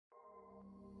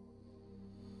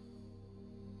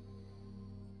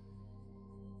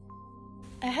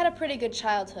I had a pretty good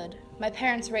childhood. My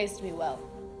parents raised me well.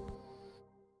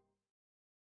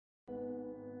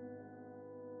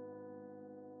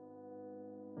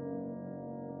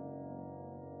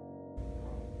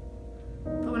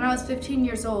 But when I was 15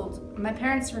 years old, my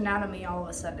parents ran out on me all of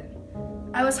a sudden.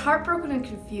 I was heartbroken and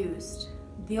confused.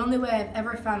 The only way I've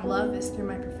ever found love is through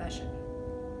my profession.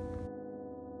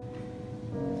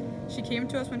 She came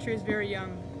to us when she was very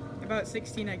young, about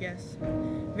 16, I guess.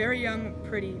 Very young,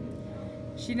 pretty.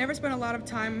 She never spent a lot of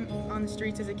time on the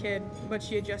streets as a kid, but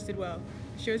she adjusted well.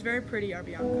 She was very pretty, our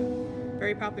Bianca.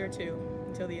 Very popular too,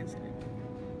 until the incident.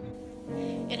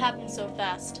 It happened so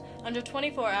fast. Under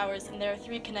 24 hours, and there are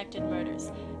 3 connected murders.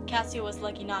 Cassio was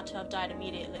lucky not to have died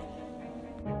immediately.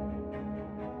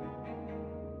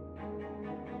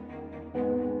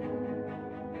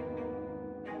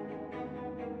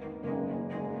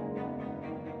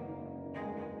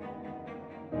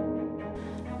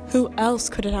 Who else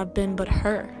could it have been but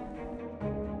her?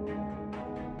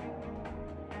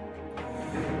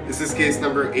 This is case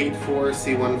number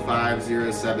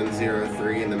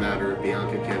 84C150703 in the matter of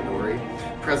Bianca Candori.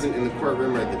 Present in the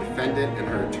courtroom are the defendant and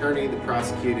her attorney, the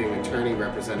prosecuting attorney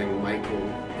representing Michael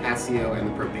Cassio, and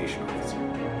the probation officer.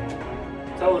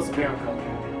 Tell us, Bianca,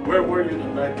 where were you the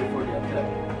night before the attack?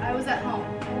 I was at home.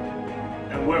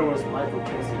 And where was Michael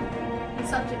Cassio? He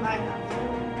slept at my house.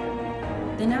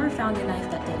 They never found the knife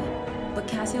that did it, but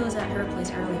Cassio was at her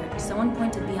place earlier. Someone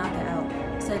pointed Bianca out,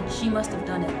 said she must have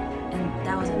done it, and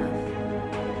that was enough.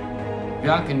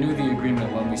 Bianca knew the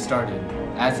agreement when we started,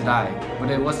 as did I,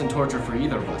 but it wasn't torture for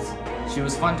either of us. She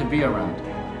was fun to be around,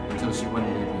 until she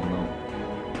wouldn't leave me alone.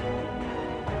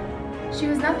 She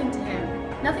was nothing to him,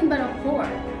 nothing but a whore.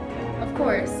 Of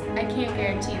course, I can't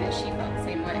guarantee that she felt the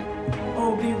same way.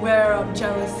 Oh, beware of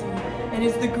jealousy. It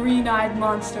is the green-eyed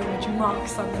monster which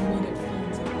mocks on the meat it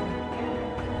feeds on.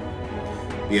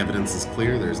 The evidence is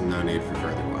clear. There's no need for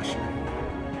further questioning.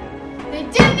 They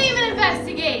didn't even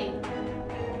investigate!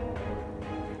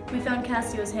 We found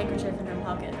Cassio's handkerchief in her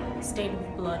pocket, stained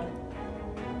with blood.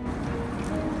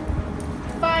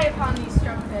 Fie upon these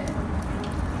strumpets.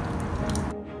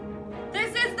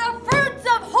 This is the fruits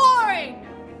of whoring!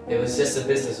 It was just a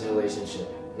business relationship,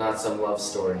 not some love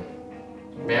story.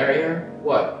 Marry her?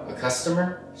 What, a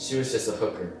customer? She was just a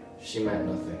hooker. She meant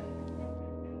nothing.